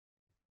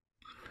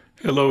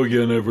Hello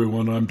again,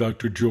 everyone. I'm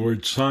Dr.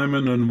 George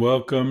Simon, and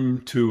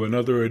welcome to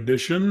another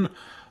edition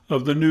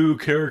of the new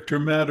Character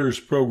Matters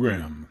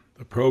program,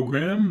 the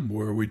program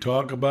where we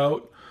talk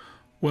about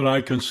what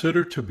I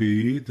consider to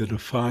be the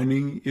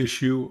defining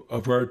issue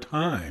of our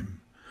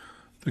time,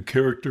 the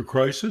character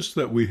crisis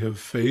that we have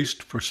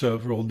faced for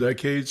several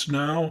decades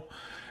now,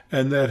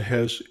 and that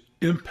has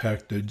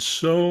impacted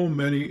so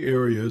many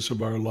areas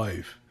of our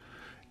life.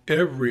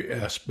 Every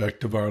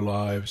aspect of our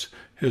lives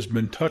has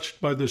been touched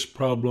by this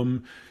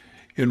problem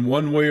in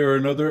one way or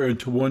another and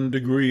to one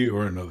degree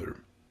or another.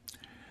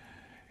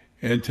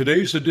 And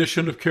today's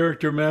edition of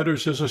Character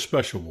Matters is a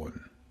special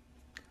one.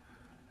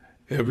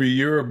 Every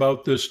year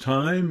about this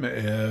time,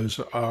 as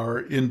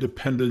our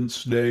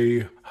Independence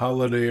Day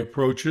holiday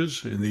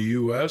approaches in the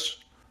U.S.,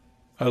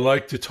 I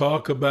like to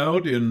talk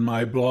about in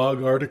my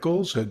blog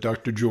articles at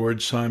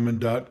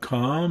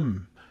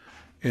drgeorgesimon.com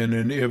and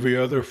in every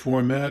other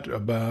format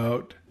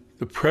about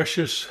the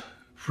precious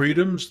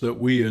freedoms that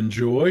we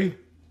enjoy,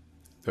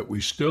 that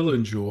we still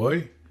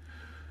enjoy,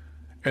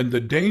 and the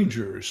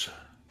dangers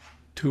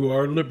to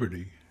our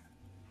liberty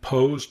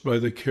posed by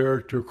the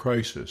character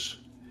crisis.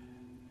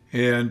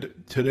 And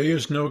today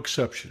is no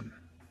exception.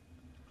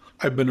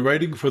 I've been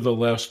writing for the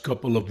last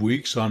couple of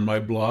weeks on my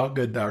blog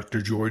at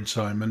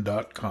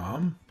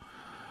drgeorgesimon.com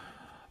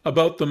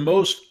about the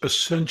most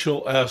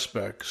essential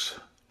aspects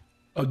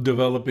of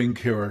developing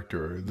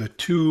character, the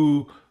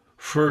two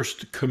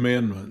first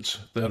commandments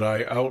that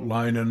I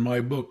outline in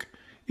my book,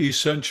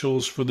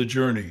 Essentials for the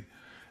Journey,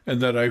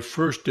 and that I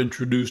first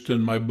introduced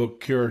in my book,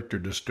 Character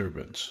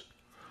Disturbance.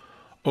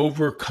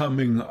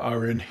 Overcoming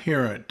our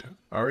inherent,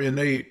 our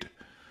innate,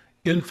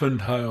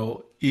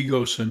 infantile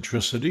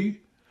egocentricity,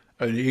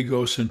 an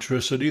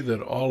egocentricity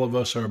that all of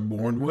us are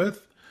born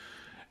with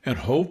and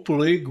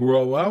hopefully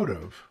grow out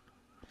of.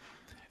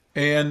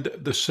 And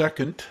the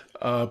second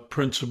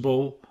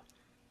principle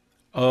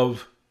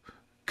of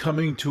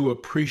coming to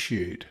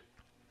appreciate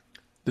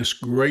this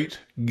great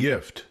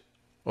gift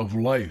of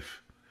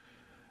life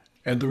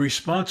and the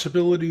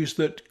responsibilities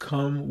that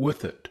come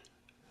with it,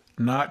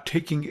 not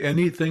taking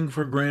anything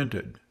for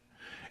granted,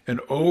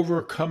 and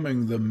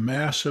overcoming the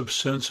massive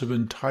sense of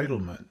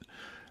entitlement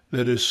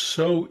that is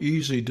so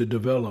easy to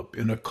develop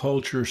in a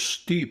culture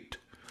steeped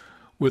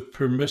with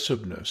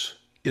permissiveness,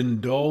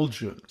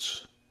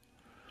 indulgence,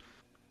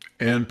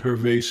 and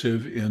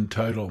pervasive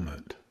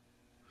entitlement.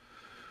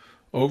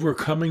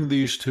 Overcoming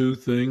these two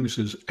things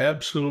is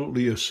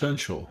absolutely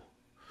essential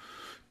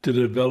to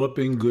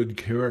developing good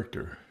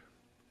character.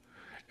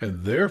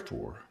 And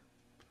therefore,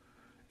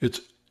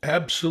 it's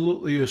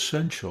absolutely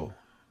essential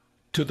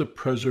to the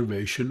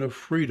preservation of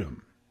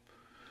freedom.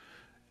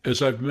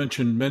 As I've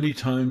mentioned many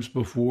times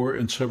before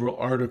in several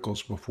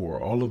articles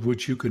before, all of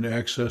which you can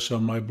access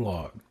on my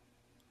blog,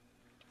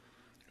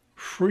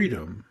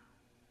 freedom,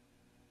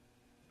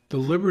 the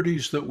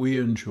liberties that we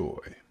enjoy,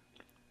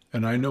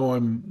 and I know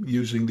I'm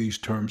using these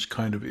terms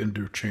kind of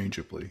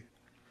interchangeably,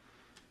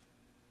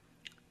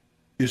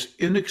 is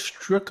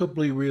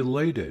inextricably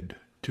related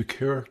to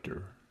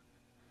character.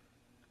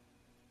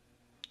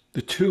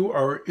 The two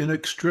are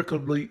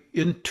inextricably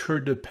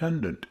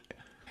interdependent.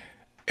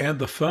 And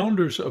the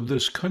founders of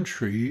this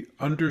country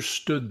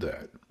understood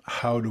that.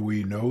 How do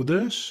we know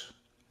this?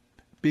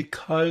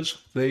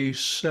 Because they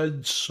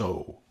said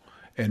so,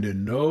 and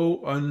in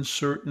no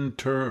uncertain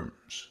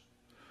terms.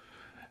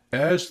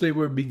 As they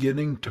were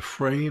beginning to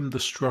frame the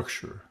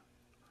structure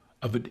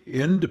of an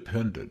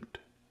independent,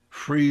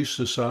 free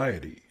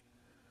society,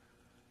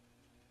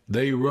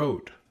 they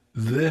wrote,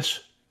 "This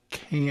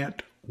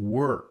can't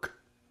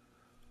work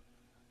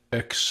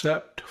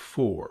except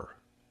for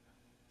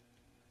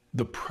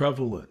the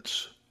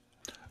prevalence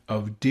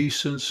of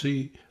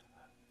decency,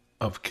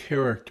 of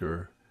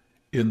character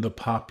in the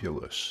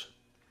populace,"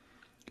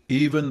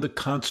 even the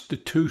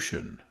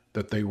Constitution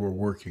that they were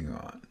working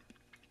on.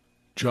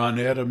 John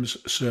Adams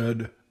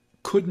said,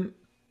 couldn't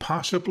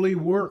possibly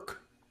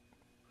work,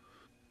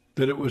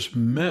 that it was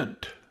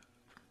meant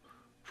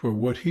for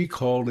what he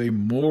called a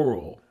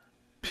moral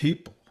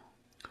people.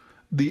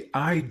 The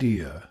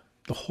idea,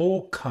 the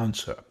whole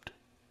concept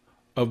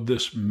of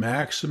this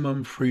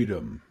maximum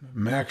freedom,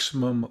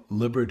 maximum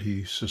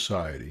liberty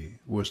society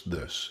was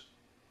this: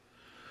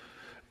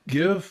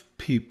 give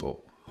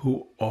people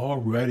who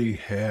already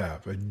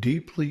have a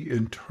deeply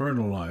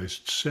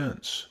internalized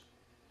sense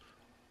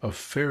of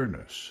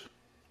fairness,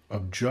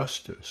 of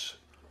justice,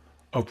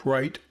 of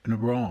right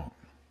and wrong,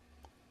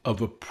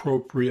 of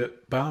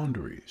appropriate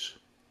boundaries,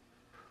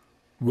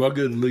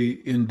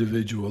 ruggedly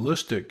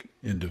individualistic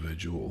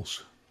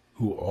individuals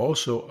who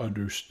also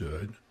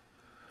understood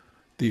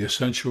the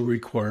essential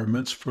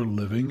requirements for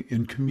living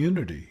in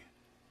community,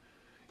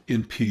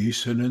 in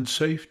peace and in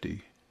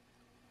safety,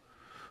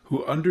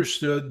 who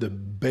understood the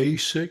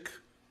basic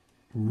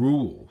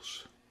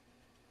rules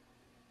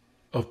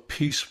of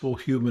peaceful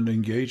human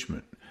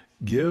engagement.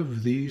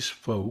 Give these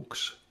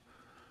folks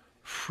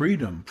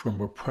freedom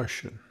from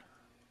oppression,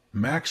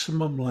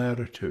 maximum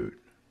latitude,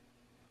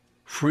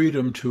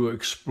 freedom to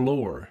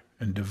explore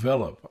and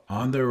develop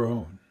on their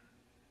own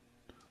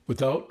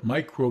without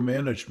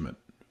micromanagement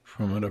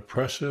from an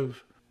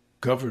oppressive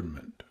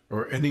government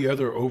or any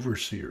other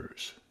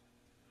overseers.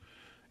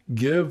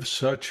 Give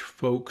such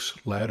folks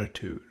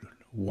latitude,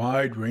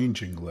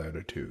 wide-ranging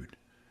latitude.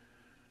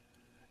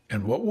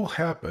 And what will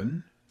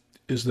happen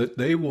is that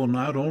they will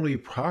not only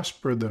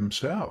prosper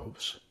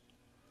themselves,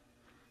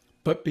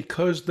 but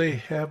because they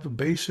have a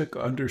basic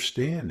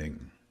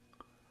understanding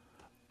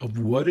of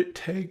what it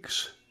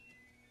takes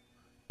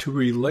to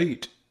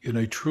relate in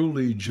a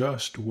truly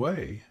just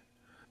way,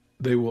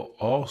 they will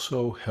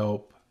also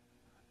help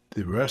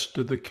the rest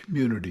of the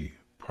community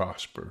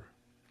prosper.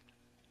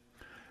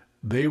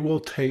 They will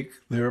take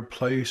their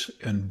place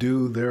and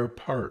do their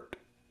part.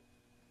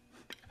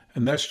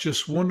 And that's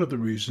just one of the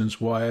reasons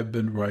why I've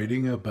been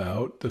writing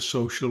about the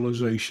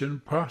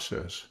socialization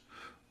process,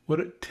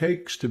 what it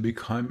takes to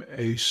become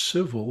a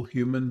civil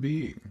human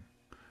being,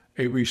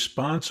 a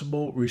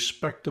responsible,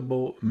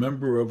 respectable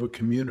member of a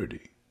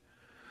community.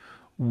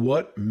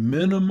 What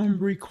minimum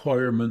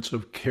requirements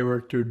of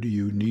character do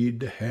you need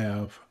to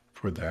have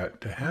for that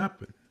to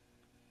happen?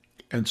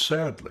 And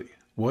sadly,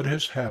 what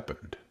has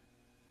happened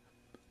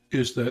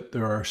is that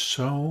there are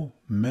so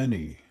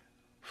many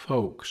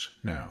folks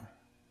now.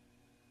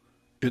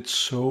 It's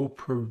so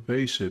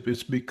pervasive.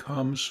 It's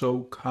become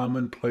so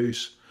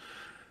commonplace.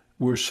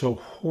 We're so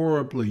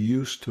horribly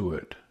used to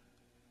it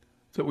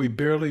that we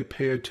barely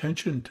pay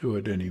attention to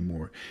it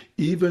anymore,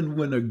 even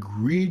when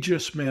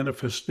egregious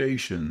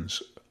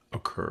manifestations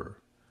occur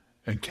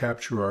and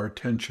capture our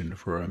attention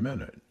for a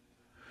minute.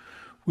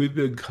 We've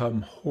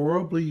become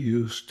horribly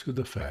used to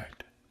the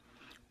fact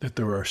that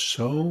there are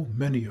so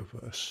many of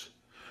us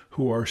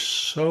who are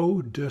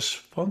so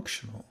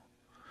dysfunctional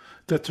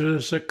that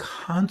there's a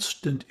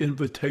constant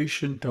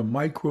invitation to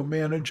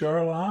micromanage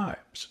our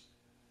lives.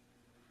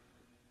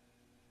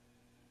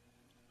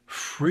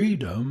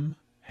 Freedom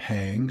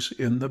hangs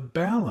in the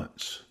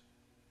balance.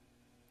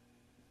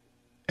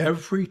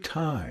 Every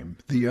time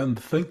the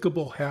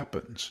unthinkable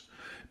happens,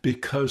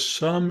 because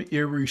some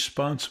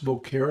irresponsible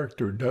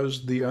character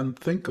does the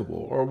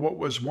unthinkable, or what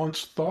was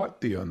once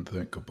thought the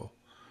unthinkable,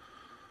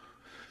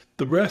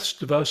 the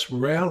rest of us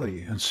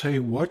rally and say,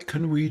 what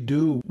can we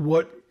do?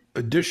 What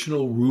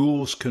additional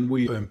rules can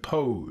we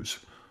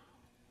impose?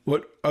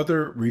 What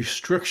other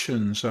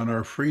restrictions on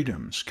our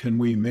freedoms can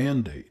we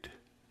mandate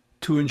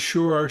to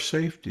ensure our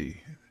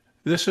safety?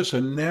 This is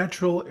a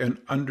natural and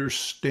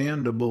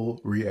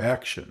understandable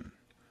reaction,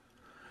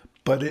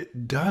 but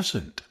it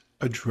doesn't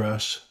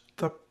address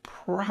the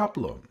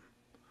problem.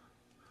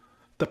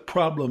 The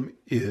problem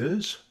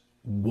is,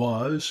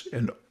 was,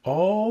 and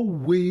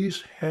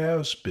always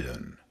has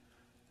been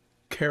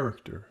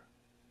character,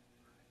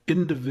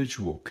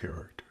 individual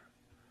character.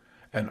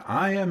 And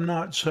I am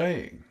not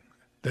saying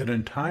that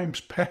in times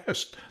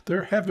past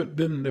there haven't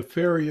been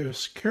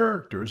nefarious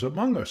characters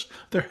among us.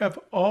 There have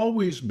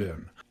always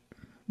been.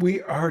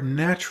 We are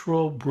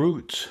natural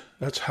brutes.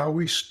 That's how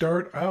we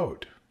start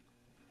out.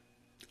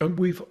 And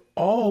we've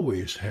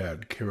always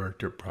had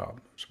character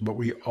problems, but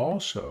we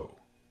also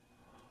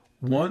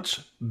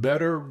once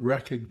better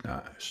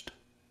recognized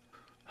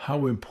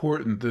how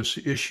important this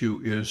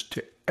issue is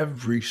to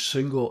every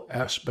single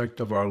aspect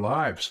of our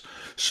lives.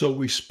 So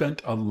we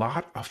spent a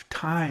lot of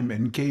time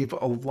and gave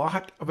a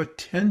lot of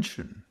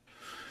attention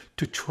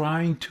to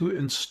trying to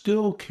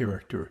instill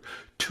character,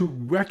 to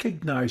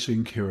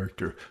recognizing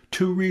character,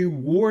 to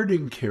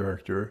rewarding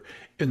character,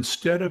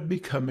 instead of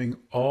becoming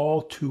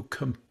all too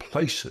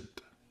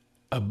complacent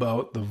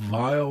about the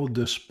vile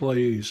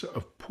displays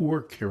of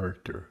poor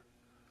character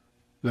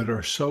that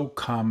are so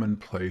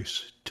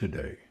commonplace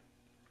today.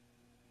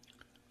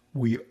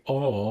 We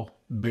all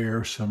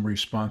bear some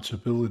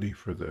responsibility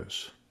for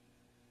this.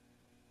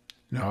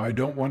 Now, I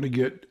don't want to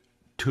get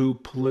too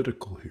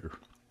political here.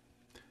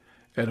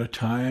 At a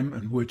time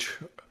in which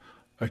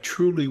I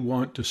truly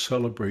want to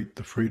celebrate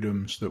the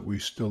freedoms that we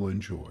still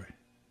enjoy.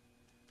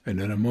 And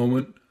in a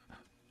moment,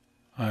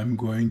 I'm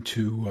going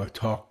to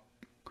talk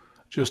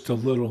just a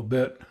little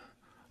bit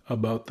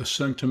about the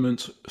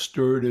sentiments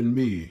stirred in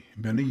me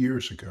many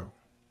years ago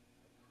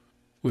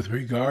with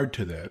regard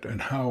to that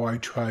and how I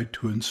tried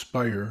to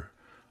inspire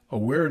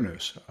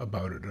awareness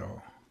about it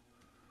all.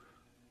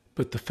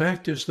 But the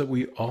fact is that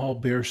we all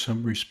bear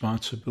some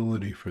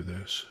responsibility for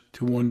this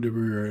to one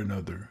degree or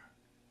another.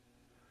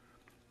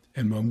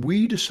 And when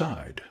we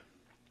decide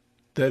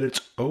that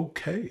it's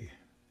okay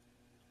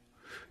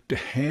to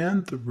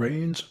hand the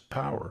reins of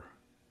power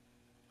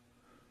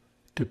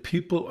to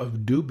people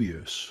of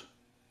dubious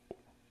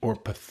or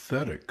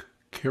pathetic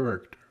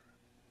character,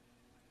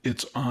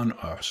 it's on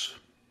us.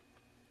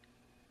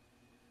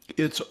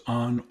 It's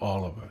on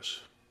all of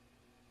us.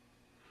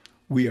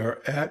 We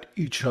are at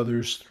each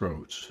other's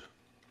throats.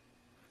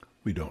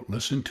 We don't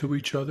listen to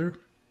each other.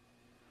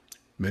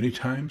 Many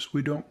times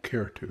we don't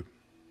care to.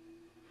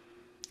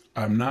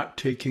 I'm not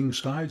taking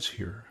sides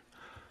here.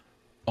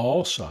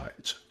 All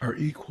sides are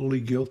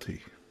equally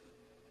guilty.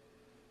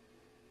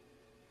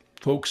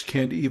 Folks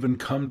can't even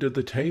come to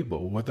the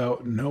table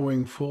without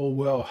knowing full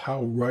well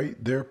how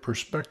right their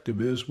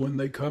perspective is when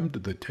they come to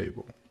the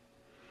table.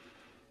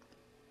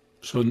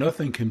 So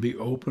nothing can be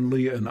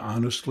openly and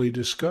honestly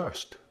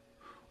discussed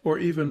or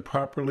even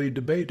properly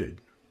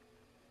debated.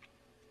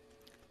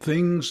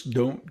 Things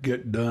don't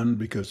get done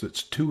because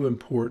it's too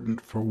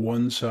important for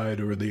one side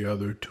or the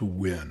other to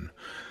win.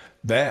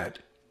 That,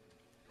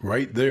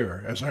 right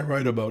there, as I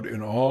write about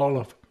in all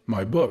of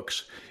my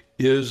books,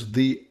 is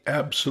the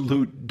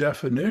absolute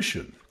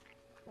definition,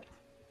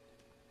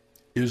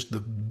 is the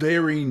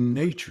very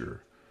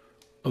nature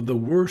of the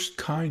worst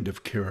kind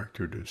of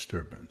character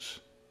disturbance.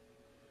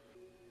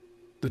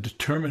 The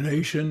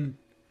determination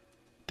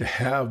to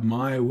have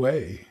my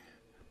way,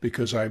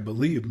 because I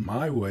believe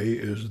my way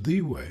is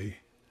the way,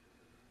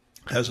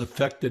 has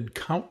affected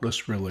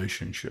countless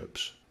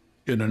relationships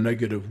in a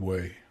negative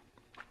way.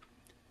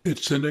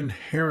 It's an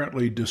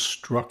inherently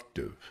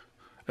destructive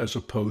as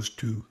opposed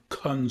to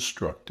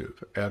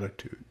constructive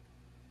attitude.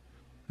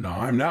 Now,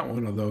 I'm not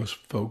one of those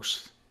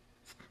folks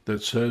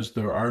that says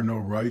there are no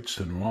rights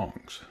and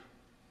wrongs.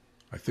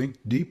 I think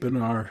deep in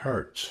our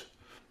hearts,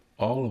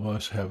 all of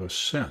us have a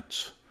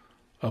sense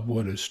of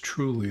what is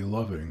truly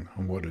loving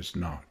and what is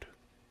not.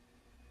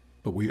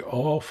 But we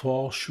all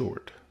fall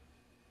short,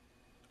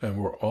 and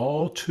we're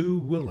all too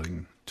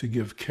willing to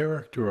give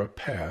character a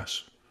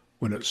pass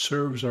when it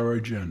serves our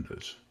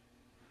agendas,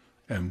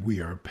 and we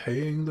are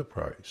paying the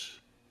price.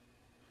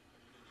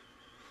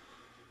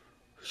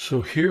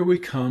 So here we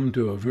come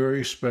to a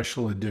very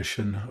special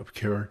edition of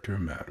Character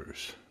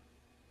Matters.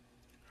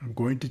 I'm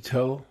going to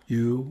tell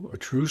you a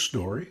true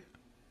story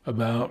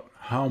about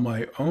how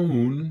my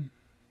own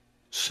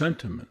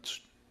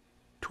sentiments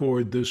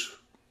toward this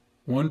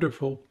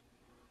wonderful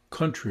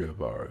country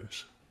of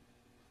ours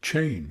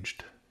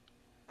changed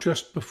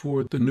just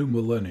before the new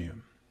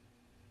millennium.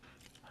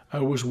 I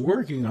was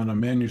working on a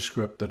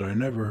manuscript that I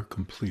never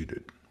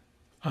completed,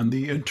 on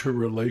the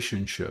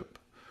interrelationship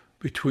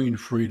between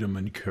freedom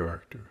and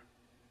character.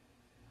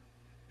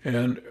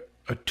 And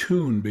a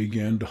tune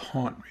began to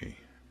haunt me,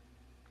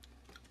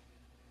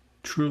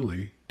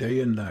 truly, day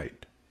and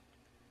night.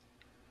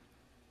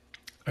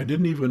 I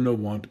didn't even know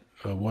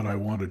what I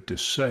wanted to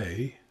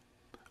say,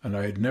 and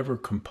I had never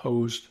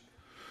composed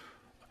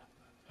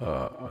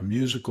a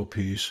musical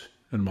piece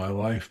in my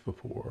life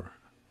before.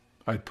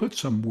 I'd put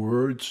some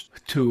words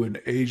to an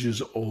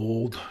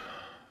ages-old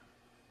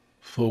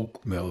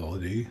folk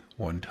melody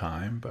one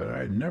time, but I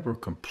had never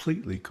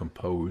completely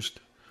composed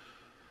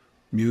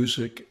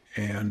music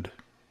and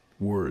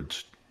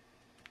words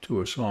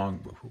to a song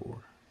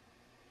before.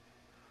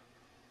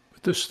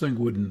 But this thing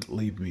wouldn't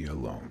leave me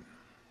alone.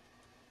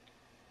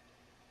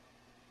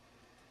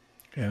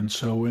 And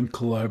so in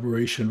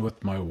collaboration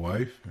with my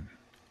wife and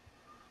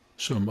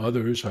some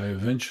others, I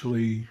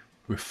eventually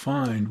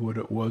refined what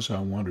it was I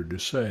wanted to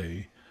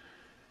say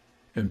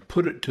and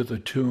put it to the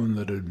tune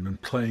that had been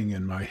playing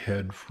in my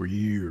head for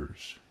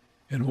years.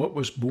 And what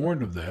was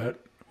born of that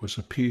was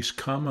a piece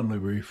commonly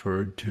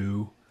referred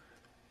to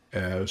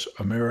as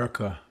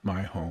America,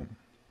 My Home.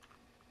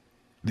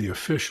 The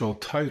official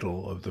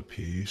title of the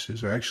piece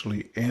is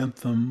actually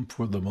Anthem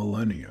for the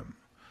Millennium,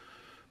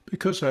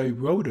 because I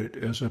wrote it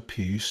as a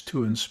piece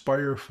to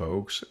inspire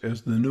folks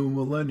as the new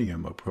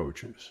millennium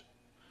approaches.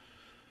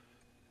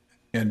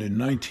 And in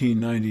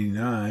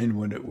 1999,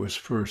 when it was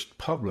first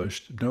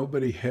published,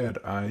 nobody had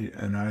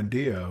an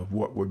idea of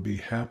what would be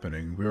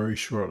happening very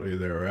shortly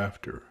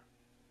thereafter.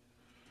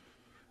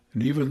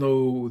 And even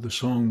though the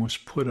song was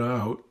put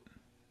out,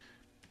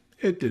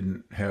 it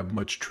didn't have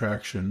much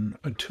traction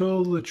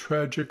until the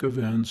tragic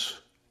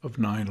events of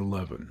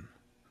 9/11.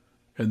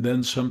 And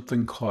then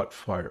something caught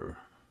fire.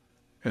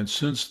 And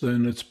since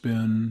then it's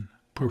been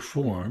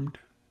performed,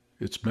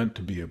 it's meant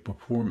to be a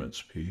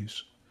performance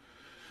piece,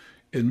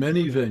 in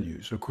many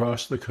venues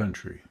across the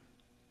country,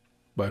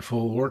 by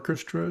full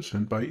orchestras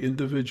and by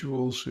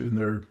individuals in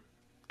their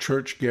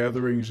church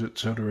gatherings,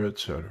 etc.,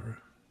 etc.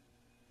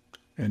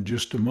 In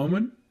just a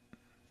moment,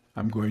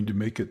 I'm going to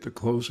make it the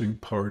closing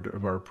part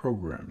of our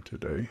program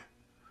today.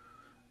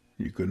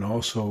 You can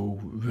also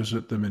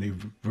visit the many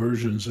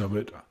versions of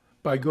it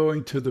by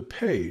going to the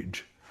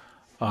page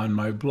on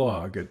my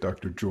blog at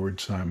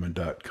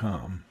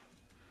drgeorgesimon.com.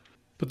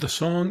 But the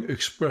song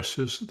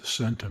expresses the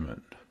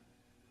sentiment.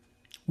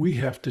 We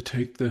have to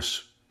take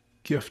this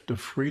gift of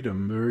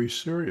freedom very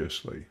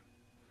seriously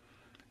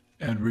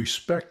and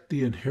respect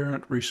the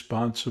inherent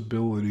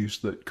responsibilities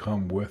that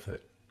come with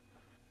it.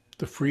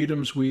 The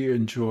freedoms we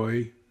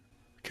enjoy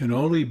can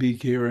only be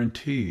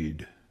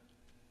guaranteed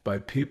by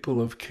people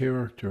of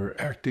character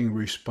acting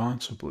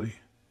responsibly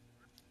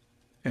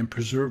and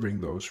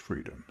preserving those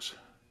freedoms.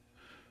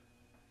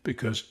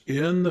 Because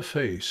in the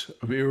face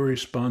of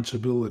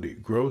irresponsibility,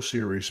 gross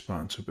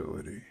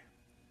irresponsibility,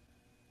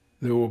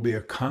 there will be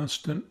a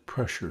constant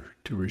pressure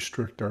to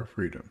restrict our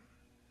freedom.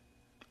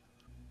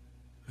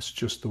 It's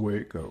just the way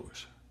it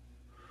goes.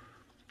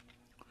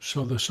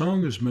 So the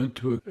song is meant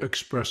to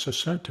express a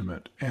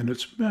sentiment, and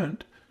it's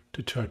meant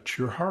to touch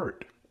your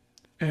heart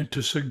and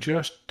to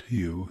suggest to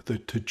you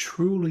that to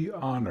truly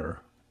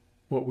honor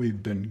what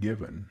we've been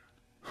given,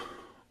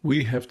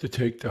 we have to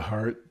take to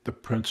heart the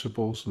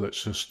principles that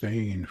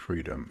sustain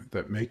freedom,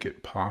 that make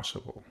it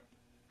possible.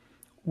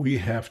 we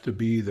have to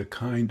be the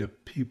kind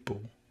of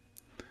people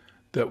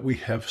that we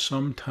have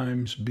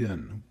sometimes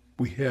been.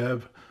 We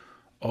have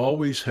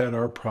always had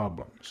our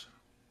problems.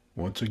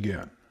 Once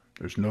again,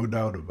 there's no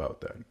doubt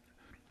about that.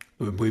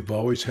 We've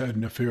always had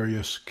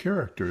nefarious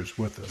characters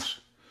with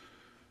us.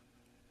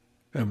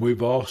 And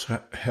we've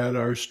also had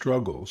our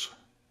struggles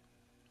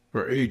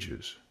for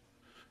ages,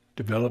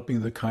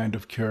 developing the kind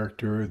of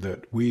character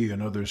that we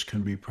and others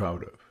can be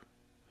proud of.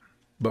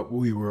 But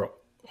we were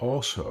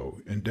also,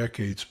 in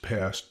decades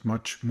past,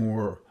 much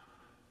more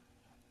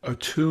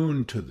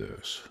attuned to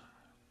this,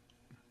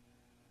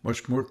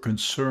 much more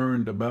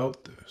concerned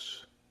about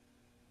this.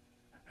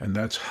 And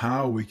that's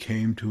how we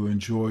came to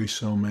enjoy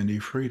so many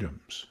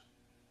freedoms,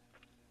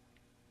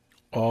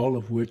 all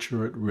of which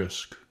are at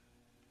risk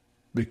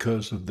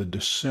because of the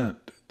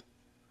descent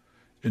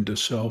into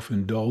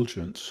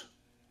self-indulgence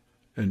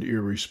and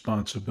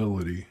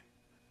irresponsibility,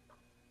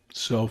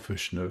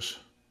 selfishness,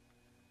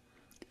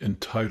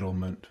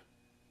 entitlement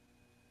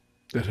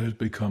that has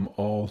become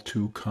all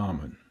too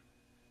common.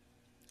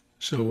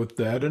 So with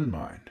that in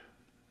mind,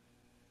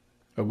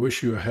 I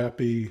wish you a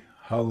happy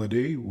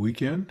holiday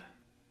weekend,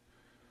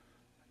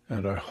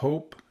 and I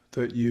hope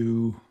that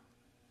you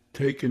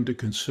take into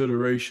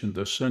consideration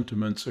the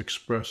sentiments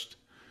expressed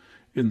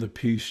in the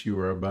piece you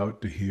are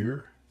about to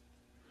hear,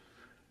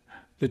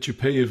 that you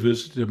pay a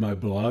visit to my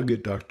blog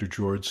at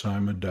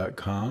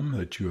drgeorgesimon.com,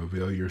 that you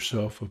avail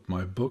yourself of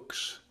my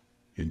books,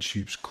 In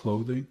Sheep's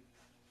Clothing,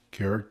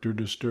 Character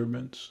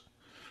Disturbance,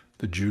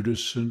 The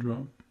Judas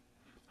Syndrome,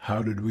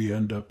 How Did We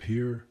End Up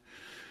Here,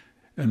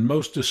 and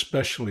most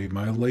especially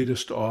my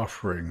latest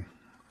offering,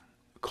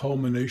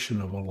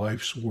 culmination of a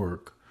life's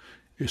work,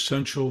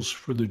 Essentials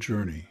for the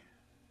Journey,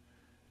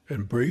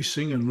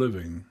 embracing and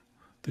living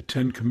the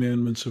 10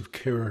 Commandments of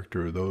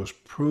character, those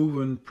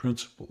proven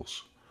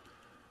principles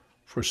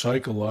for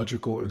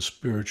psychological and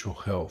spiritual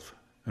health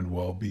and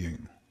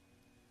well-being.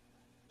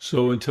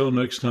 So until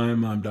next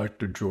time, I'm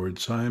Dr. George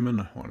Simon.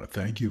 I want to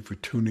thank you for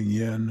tuning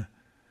in,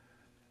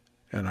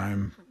 and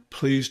I'm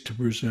pleased to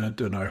present,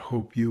 and I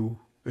hope you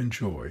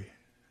enjoy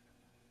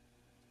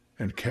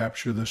and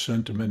capture the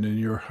sentiment in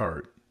your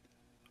heart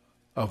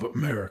of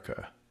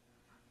America,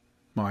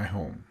 my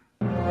home.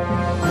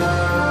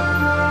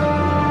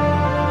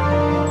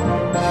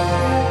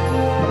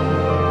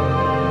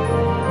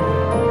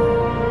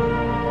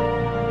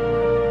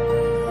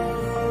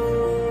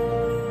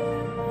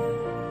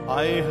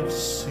 I have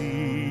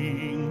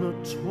seen the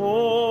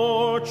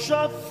torch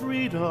of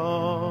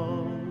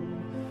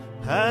freedom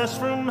pass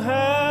from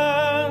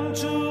hand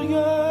to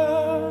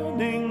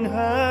yearning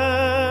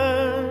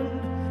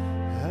hand,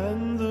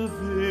 and the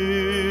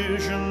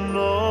vision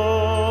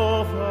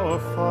of our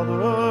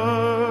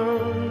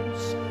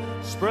fathers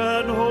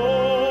spread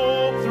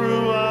hope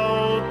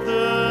throughout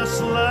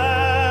this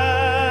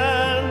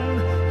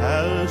land,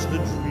 as the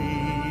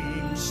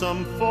dream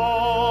some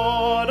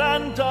fought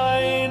and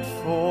died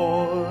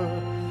for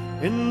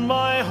in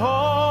my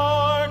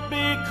heart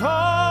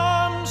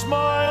becomes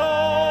my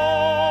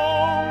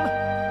own.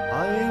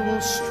 I will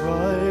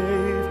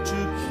strive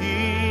to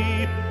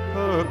keep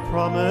her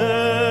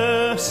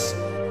promise,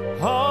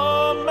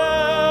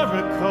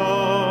 America,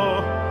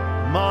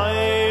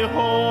 my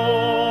home.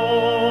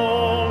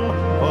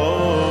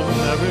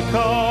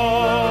 America,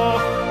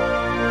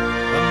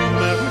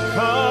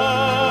 America,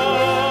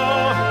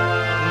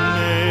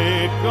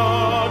 may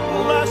God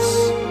bless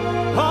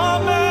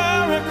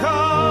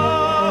America,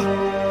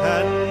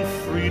 and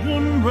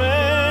freedom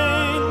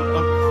reign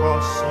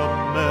across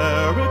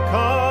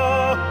America,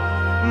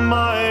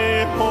 my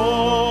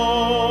home.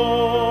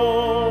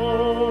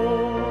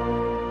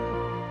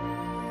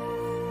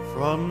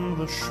 From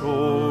the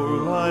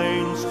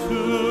shorelines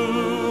to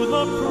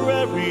the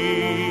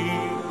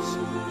prairies,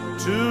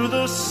 to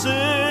the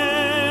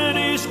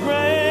cities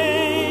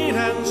great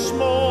and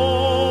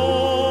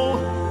small,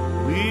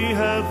 we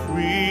have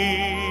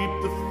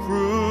reaped the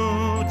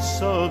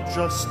fruits of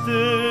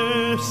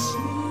justice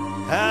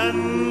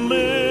and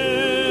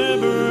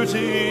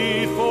liberty.